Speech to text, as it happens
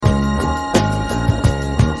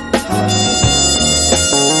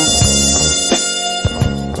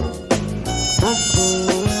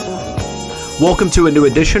Welcome to a new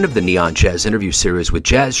edition of the Neon Jazz interview series with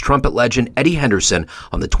jazz trumpet legend Eddie Henderson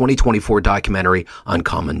on the 2024 documentary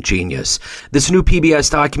Uncommon Genius. This new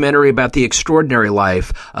PBS documentary about the extraordinary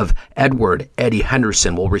life of Edward Eddie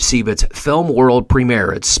Henderson will receive its film world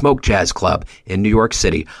premiere at Smoke Jazz Club in New York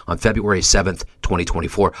City on February 7th,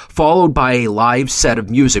 2024, followed by a live set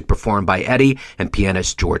of music performed by Eddie and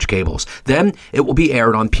pianist George Gables. Then it will be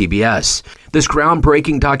aired on PBS. This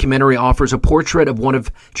groundbreaking documentary offers a portrait of one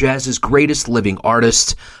of jazz's greatest living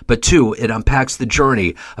artists, but too, it unpacks the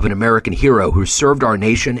journey of an American hero who served our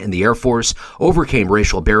nation in the Air Force, overcame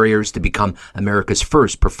racial barriers to become America's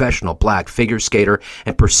first professional black figure skater,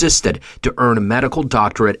 and persisted to earn a medical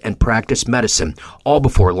doctorate and practice medicine, all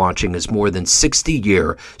before launching his more than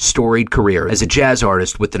 60-year storied career as a jazz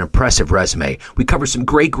artist with an impressive resume. We cover some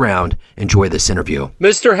great ground. Enjoy this interview.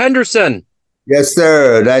 Mr. Henderson. Yes,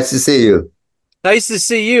 sir. Nice to see you. Nice to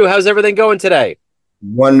see you. How's everything going today?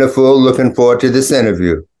 Wonderful. Looking forward to this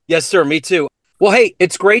interview. Yes, sir. Me too. Well, hey,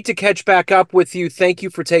 it's great to catch back up with you. Thank you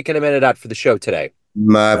for taking a minute out for the show today.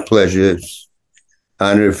 My pleasure.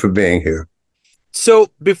 Honored for being here. So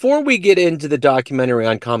before we get into the documentary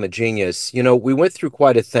Uncommon Genius, we went through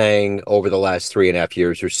quite a thing over the last 3.5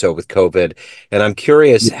 years or so with COVID. And I'm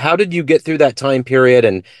curious, how did you get through that time period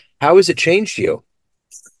and how has it changed you?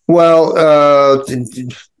 Well, to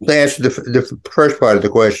answer the first part of the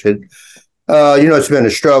question, it's been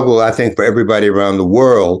a struggle, I think, for everybody around the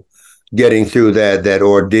world getting through that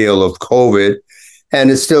ordeal of COVID.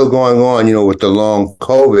 And it's still going on, with the long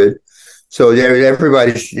COVID. So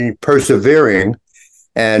everybody's persevering.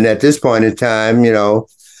 And at this point in time,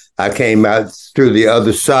 I came out through the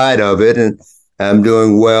other side of it and I'm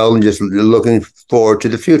doing well and just looking forward to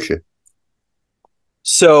the future.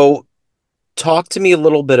 So talk to me a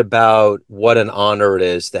little bit about what an honor it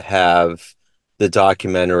is to have the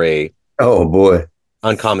documentary. Oh, boy.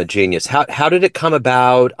 Uncommon Genius. How did it come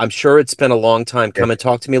about? I'm sure it's been a long time coming.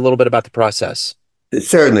 Talk to me a little bit about the process.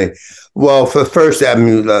 Certainly. Well, for first, I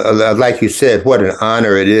mean, like you said, what an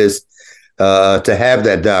honor it is to have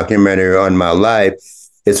that documentary on my life.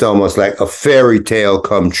 It's almost like a fairy tale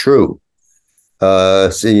come true.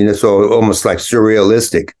 So almost like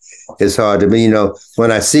surrealistic. It's hard to be,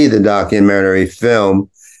 when I see the documentary film,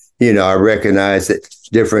 I recognize that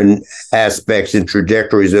different aspects and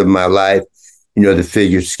trajectories of my life, the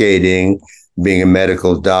figure skating, being a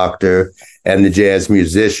medical doctor, and the jazz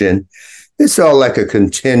musician. It's all like a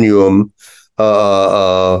continuum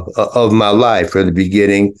of my life from the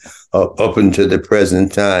beginning up until the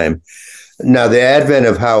present time. Now, the advent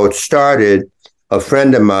of how it started, a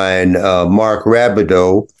friend of mine, Mark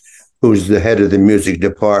Rabideau, who's the head of the music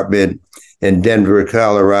department in Denver,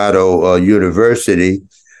 Colorado University.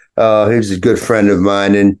 He's a good friend of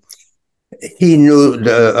mine, and he knew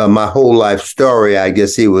my whole life story. I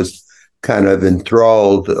guess he was kind of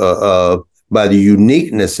enthralled by the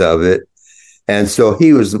uniqueness of it. And so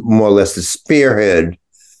he was more or less the spearhead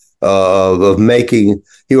of making,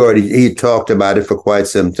 he talked about it for quite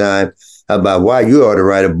some time, about why you ought to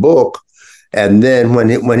write a book. And then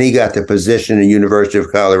when he got the position at the University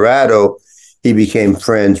of Colorado, he became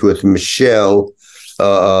friends with Michelle,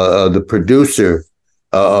 the producer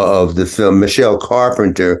of the film, Michelle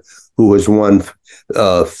Carpenter, who has won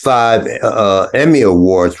 5 Emmy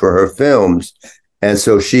Awards for her films. And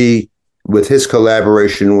so she, with his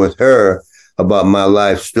collaboration with her about my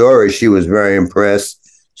life story, she was very impressed.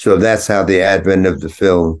 So that's how the advent of the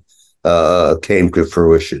film came to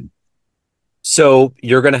fruition. So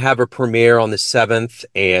you're going to have a premiere on the 7th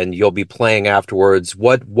and you'll be playing afterwards.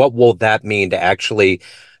 What will that mean to actually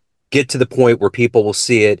get to the point where people will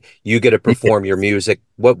see it? You get to perform your music.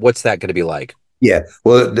 What's that going to be like? Yeah,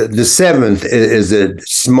 well, the 7th is a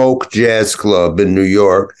Smoke Jazz Club in New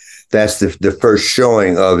York. That's the first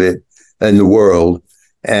showing of it in the world.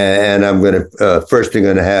 And I'm going to, first they're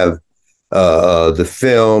going to have the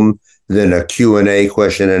film, then a Q&A,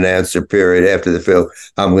 question and answer period after the film.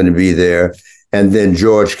 I'm going to be there. And then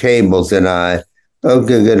George Cables and I are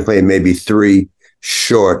going to play maybe 3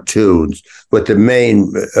 short tunes. But the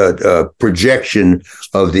main projection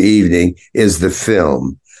of the evening is the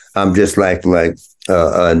film. I'm just like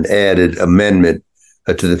an added amendment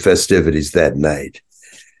to the festivities that night.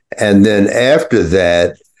 And then after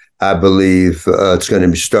that, I believe it's going to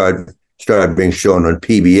be start being shown on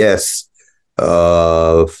PBS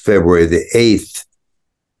February the 8th.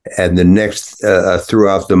 And the next,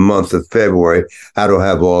 throughout the month of February, I don't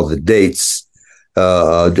have all the dates,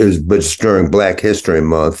 but it's during Black History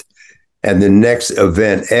Month. And the next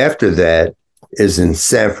event after that is in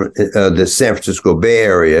the San Francisco Bay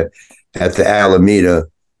Area at the Alameda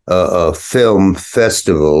Film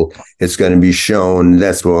Festival. It's going to be shown.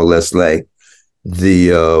 That's more or less like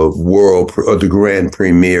the or the grand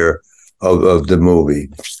premiere of the movie.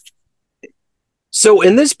 So,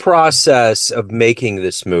 in this process of making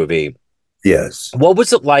this movie, Yes. what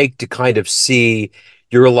was it like to kind of see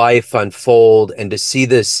your life unfold and to see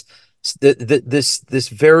this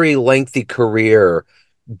very lengthy career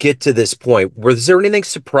get to this point? Was there anything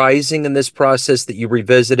surprising in this process that you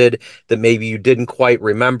revisited that maybe you didn't quite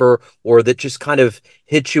remember, or that just kind of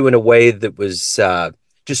hit you in a way that was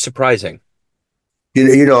just surprising?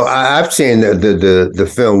 I've seen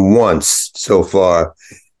the film once so far,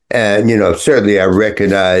 and certainly I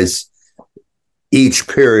recognize each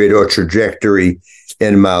period or trajectory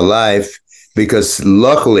in my life because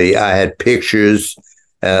luckily I had pictures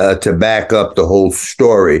to back up the whole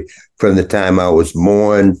story from the time I was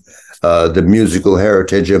born, the musical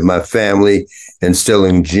heritage of my family,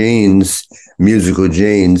 instilling musical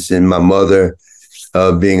genes in my mother,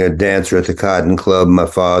 being a dancer at the Cotton Club. My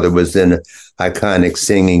father was in an iconic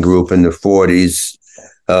singing group in the 40s.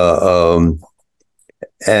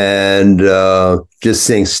 And just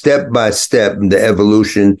seeing step by step the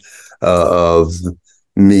evolution of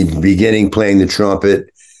me beginning playing the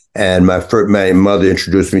trumpet. And my mother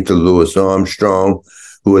introduced me to Louis Armstrong,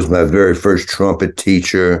 who was my very first trumpet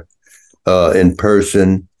teacher in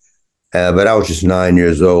person. But I was just 9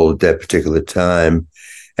 years old at that particular time.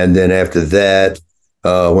 And then after that,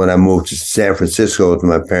 when I moved to San Francisco with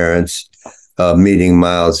my parents, meeting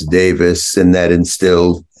Miles Davis, and that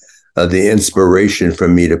instilled the inspiration for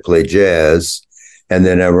me to play jazz. And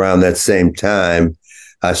then around that same time,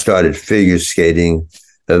 I started figure skating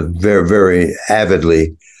very, very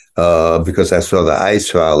avidly because I saw the ice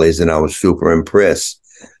follies and I was super impressed.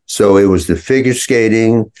 So it was the figure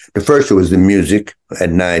skating. The first it was the music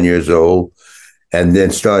at 9 years old, and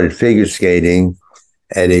then started figure skating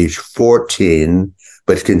at age 14,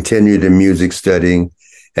 but continued the music studying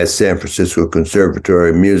at San Francisco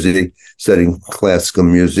Conservatory of Music, studying classical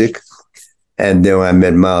music. And then when I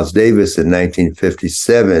met Miles Davis in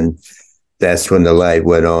 1957, that's when the light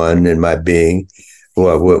went on in my being,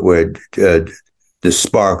 where the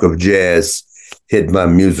spark of jazz hit my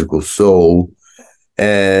musical soul.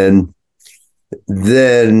 And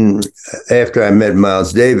then after I met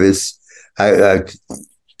Miles Davis, I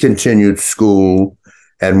continued school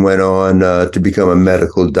and went on to become a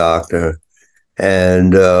medical doctor.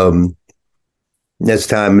 And as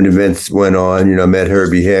time and events went on, met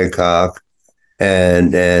Herbie Hancock,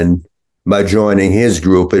 and by joining his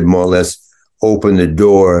group, it more or less opened the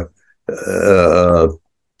door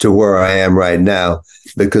to where I am right now,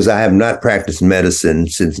 because I have not practiced medicine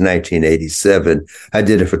since 1987. I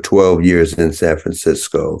did it for 12 years in San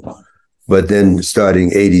Francisco. But then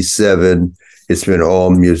starting 87, it's been all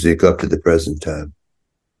music up to the present time.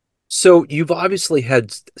 So you've obviously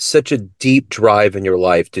had such a deep drive in your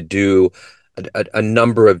life to do a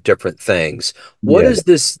number of different things. What Yeah. has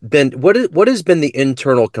this been? What has been the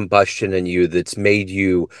internal combustion in you that's made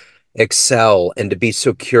you excel and to be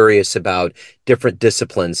so curious about different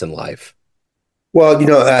disciplines in life? Well,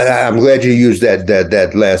 I'm glad you used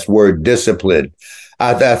that last word, discipline.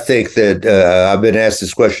 I think that I've been asked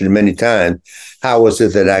this question many times. How is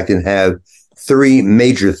it that I can have three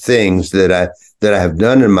major things that I have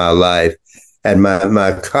done in my life? And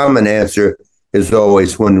my common answer is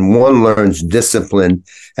always, when one learns discipline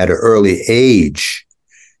at an early age,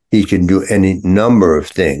 he can do any number of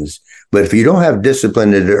things. But if you don't have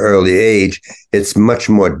discipline at an early age, it's much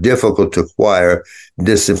more difficult to acquire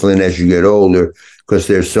discipline as you get older, because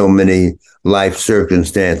there's so many life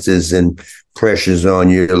circumstances and pressures on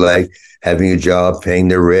you, like having a job, paying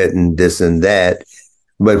the rent, and this and that.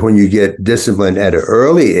 But when you get discipline at an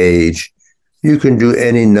early age, you can do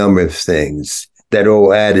any number of things. That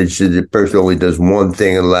old adage that the person only does one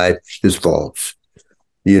thing in life is false.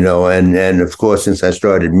 And of course, since I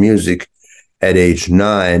started music at age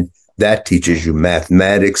 9, that teaches you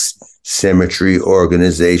mathematics, symmetry,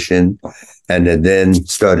 organization, and then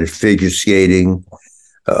started figure skating.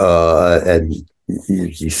 And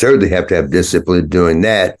you certainly have to have discipline doing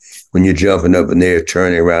that when you're jumping up in the air,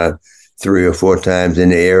 turning around 3 or 4 times in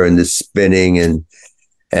the air, and the spinning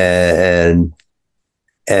and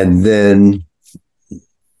then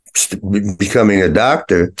becoming a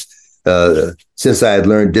doctor. Since I had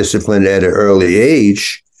learned discipline at an early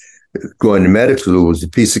age, going to medical school was a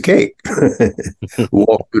piece of cake.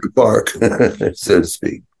 Walk through the park, so to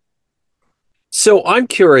speak. So I'm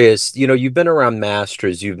curious, you've been around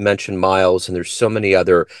masters, you've mentioned Miles, and there's so many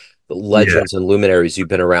other Yeah. legends and luminaries you've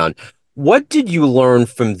been around. What did you learn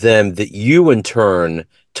from them that you in turn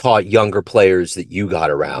taught younger players that you got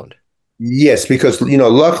around? Yes, because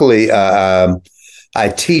luckily I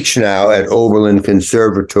teach now at Oberlin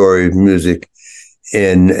Conservatory of Music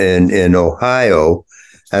in Ohio.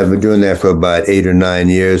 I've been doing that for about 8 or 9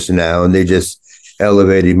 years now, and they just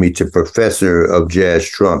elevated me to professor of jazz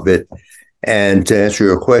trumpet. And to answer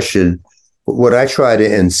your question, what I try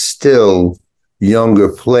to instill younger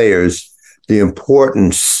players the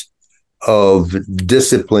importance of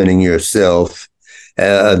disciplining yourself.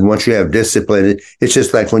 Once you have discipline, it's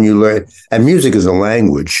just like when you learn, and music is a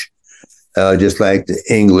language, just like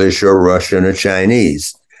English or Russian or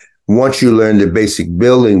Chinese. Once you learn the basic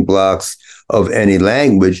building blocks of any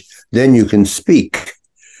language, then you can speak.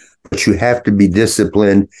 But you have to be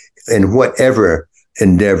disciplined in whatever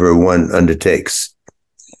endeavor one undertakes.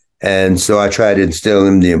 And so I try to instill in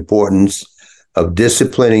them the importance of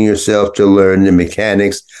disciplining yourself to learn the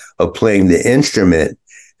mechanics of playing the instrument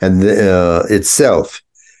and itself,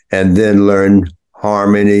 and then learn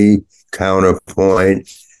harmony, counterpoint,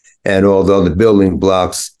 and all the other building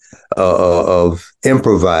blocks of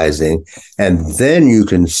improvising. And then you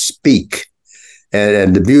can speak.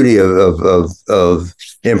 And the beauty of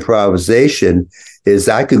improvisation is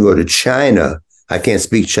I can go to China. I can't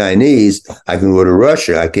speak Chinese. I can go to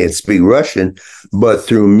Russia. I can't speak Russian. But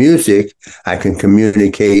through music, I can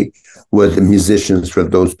communicate with the musicians from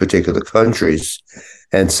those particular countries.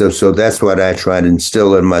 And so that's what I try to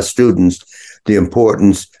instill in my students, the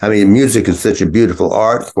importance. I mean, music is such a beautiful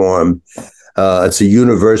art form. It's a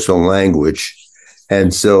universal language.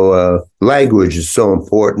 And so language is so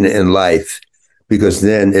important in life, because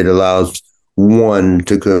then it allows one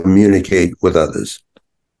to communicate with others.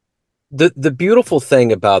 The beautiful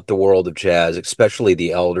thing about the world of jazz, especially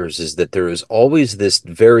the elders, is that there is always this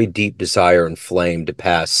very deep desire and flame to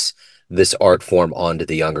pass this art form on to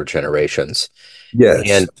the younger generations.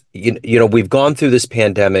 Yes. And we've gone through this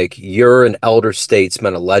pandemic. You're an elder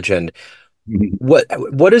statesman, a legend. What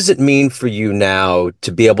does it mean for you now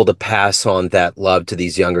to be able to pass on that love to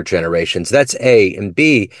these younger generations? That's A. And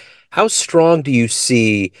B, how strong do you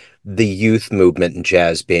see the youth movement in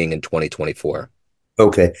jazz being in 2024?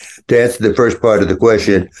 Okay. To answer the first part of the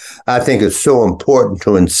question, I think it's so important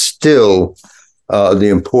to instill the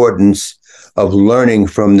importance of learning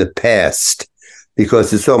from the past,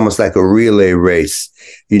 because it's almost like a relay race.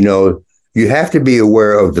 You have to be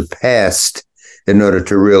aware of the past in order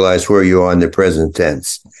to realize where you are in the present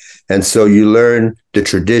tense. And so you learn the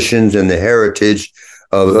traditions and the heritage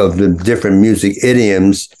of the different music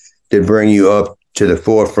idioms that bring you up to the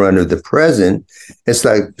forefront of the present. It's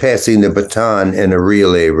like passing the baton in a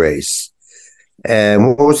relay race. And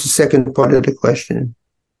what was the second part of the question?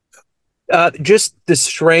 Just the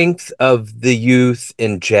strength of the youth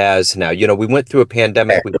in jazz now. We went through a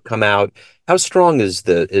pandemic, we've come out. How strong is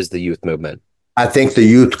the youth movement? I think the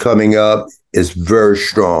youth coming up is very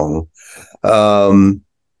strong. And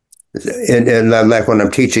like when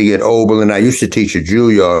I'm teaching at Oberlin, I used to teach at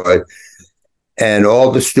Juilliard, and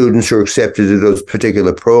all the students who are accepted to those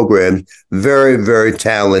particular programs, very, very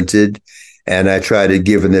talented. And I try to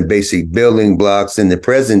give them the basic building blocks in the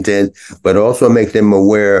present tense, but also make them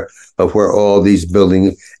aware of where all these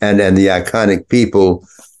buildings and the iconic people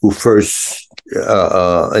who first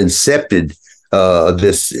incepted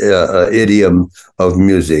this idiom of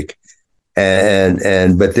music.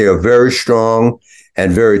 But they are very strong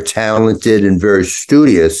and very talented and very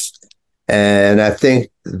studious. And I think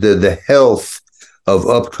the health of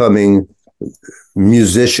upcoming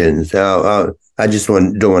musicians, I just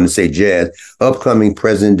don't want to say jazz, upcoming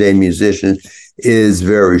present day musicians is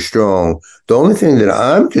very strong. The only thing that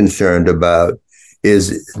I'm concerned about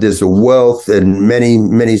is there's a wealth in many,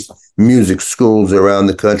 many music schools around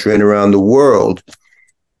the country and around the world.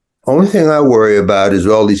 Only thing I worry about is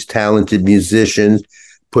all these talented musicians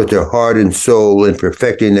put their heart and soul in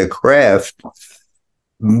perfecting their craft.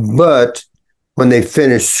 But when they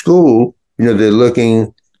finish school, they're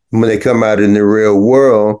looking, when they come out in the real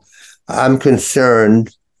world, I'm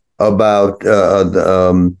concerned about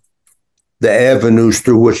the avenues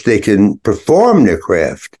through which they can perform their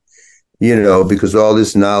craft, because all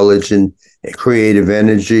this knowledge and creative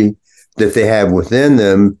energy that they have within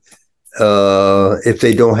them, if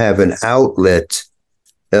they don't have an outlet,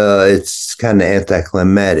 it's kind of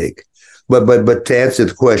anticlimactic. But to answer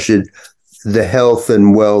the question, the health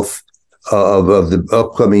and wealth of the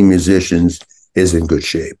upcoming musicians is in good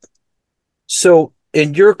shape. So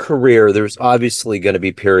in your career, there's obviously going to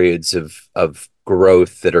be periods of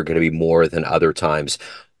growth that are going to be more than other times.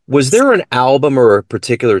 Was there an album or a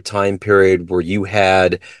particular time period where you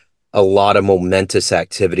had a lot of momentous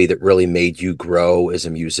activity that really made you grow as a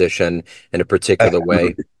musician in a particular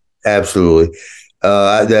way? Absolutely.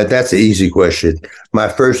 That's an easy question. My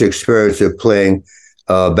first experience of playing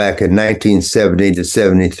back in 1970 to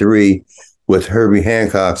 73 with Herbie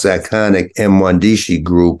Hancock's iconic M1DC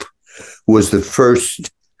group was the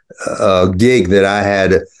first gig that I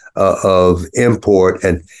had of import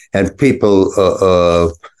and people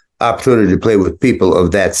opportunity to play with people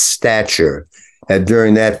of that stature. And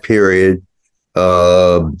during that period,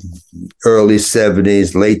 early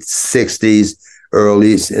 70s, late 60s,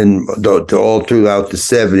 early and all throughout the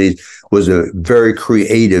 70s was a very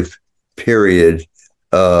creative period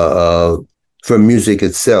for music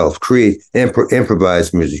itself,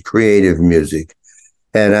 improvised music, creative music.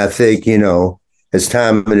 And I think, as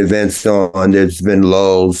time and events on, there's been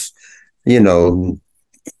lulls,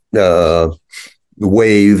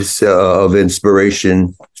 waves of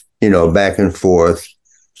inspiration, back and forth.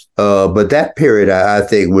 But that period, I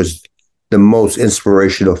think, was the most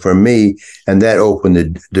inspirational for me. And that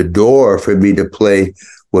opened the door for me to play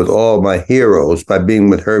with all my heroes by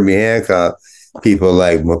being with Herbie Hancock, people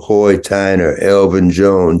like McCoy Tyner, Elvin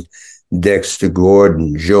Jones, Dexter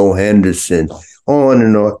Gordon, Joe Henderson, on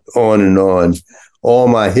and on. All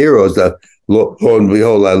my heroes, lo and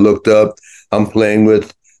behold, I looked up, I'm playing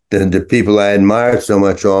with the people I admired so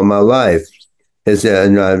much all my life. I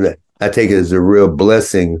take it as a real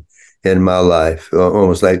blessing in my life,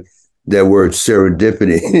 almost like that word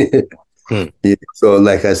serendipity. So,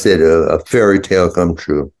 like I said, a fairy tale come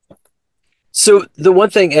true. So the one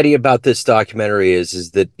thing, Eddie, about this documentary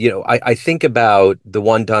is that, I think about the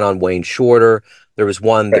one done on Wayne Shorter. There was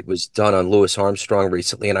one that was done on Louis Armstrong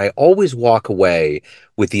recently, and I always walk away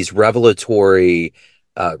with these revelatory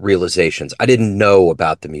realizations. I didn't know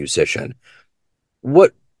about the musician.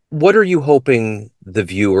 What are you hoping the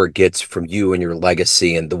viewer gets from you and your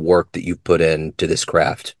legacy and the work that you've put into this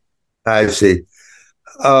craft? I see.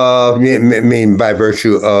 Mean by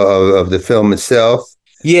virtue of the film itself?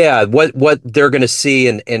 Yeah, what they're going to see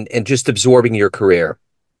and just absorbing your career.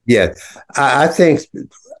 Yeah, I think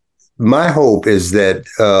my hope is that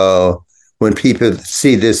when people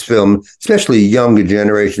see this film, especially younger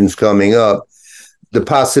generations coming up, the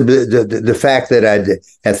possibility, the fact that I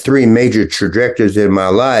had three major trajectories in my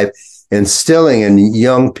life, instilling in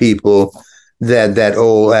young people that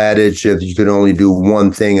old adage of you can only do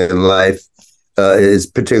one thing in life is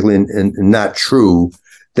particularly not true.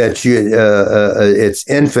 That it's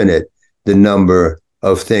infinite, the number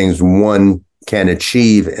of things one can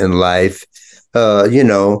achieve in life. But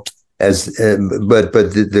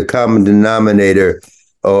the common denominator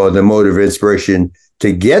or the motive of inspiration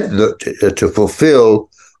to get to fulfill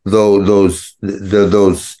those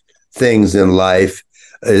things in life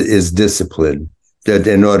is discipline. That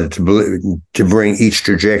in order to bring each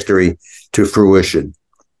trajectory to fruition.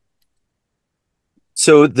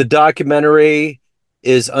 So the documentary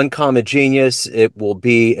is Uncommon Genius. It will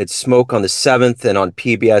be at Smoke on the 7th and on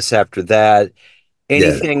PBS after that.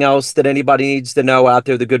 Anything else that anybody needs to know out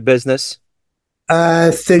there, the good business? I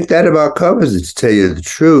think that about covers it, to tell you the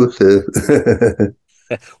truth.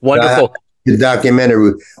 Wonderful. The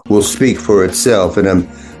documentary will speak for itself, and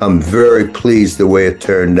I'm very pleased the way it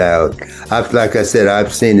turned out. Like I said,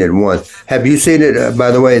 I've seen it once. Have you seen it, by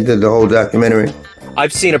the way, the whole documentary?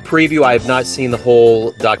 I've seen a preview. I have not seen the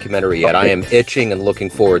whole documentary yet. I am itching and looking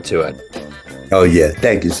forward to it. Oh, yeah.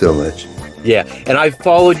 Thank you so much. Yeah. And I've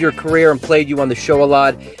followed your career and played you on the show a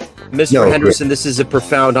lot. Mr. Henderson, this is a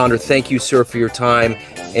profound honor. Thank you, sir, for your time.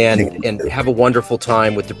 And have a wonderful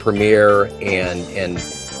time with the premiere. And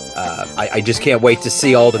I just can't wait to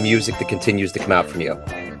see all the music that continues to come out from you.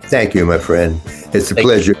 Thank you, my friend. It's a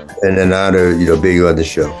pleasure and an honor, being on the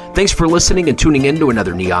show. Thanks for listening and tuning in to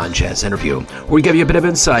another Neon Jazz interview, where we give you a bit of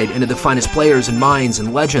insight into the finest players and minds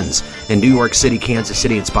and legends in New York City, Kansas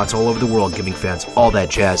City, and spots all over the world, giving fans all that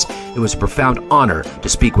jazz. It was a profound honor to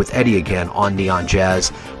speak with Eddie again on Neon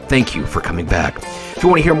Jazz. Thank you for coming back. If you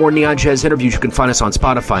want to hear more Neon Jazz interviews, you can find us on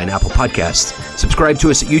Spotify and Apple Podcasts. Subscribe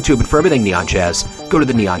to us at YouTube, and for everything Neon Jazz, go to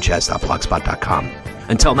theneonjazz.blogspot.com.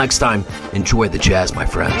 Until next time, enjoy the jazz, my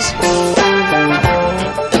friends.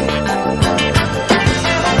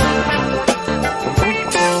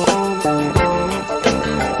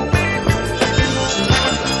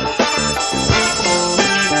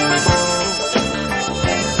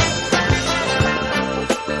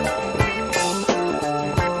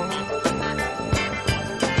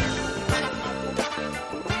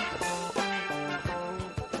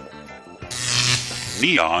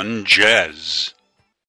 Neon Jazz.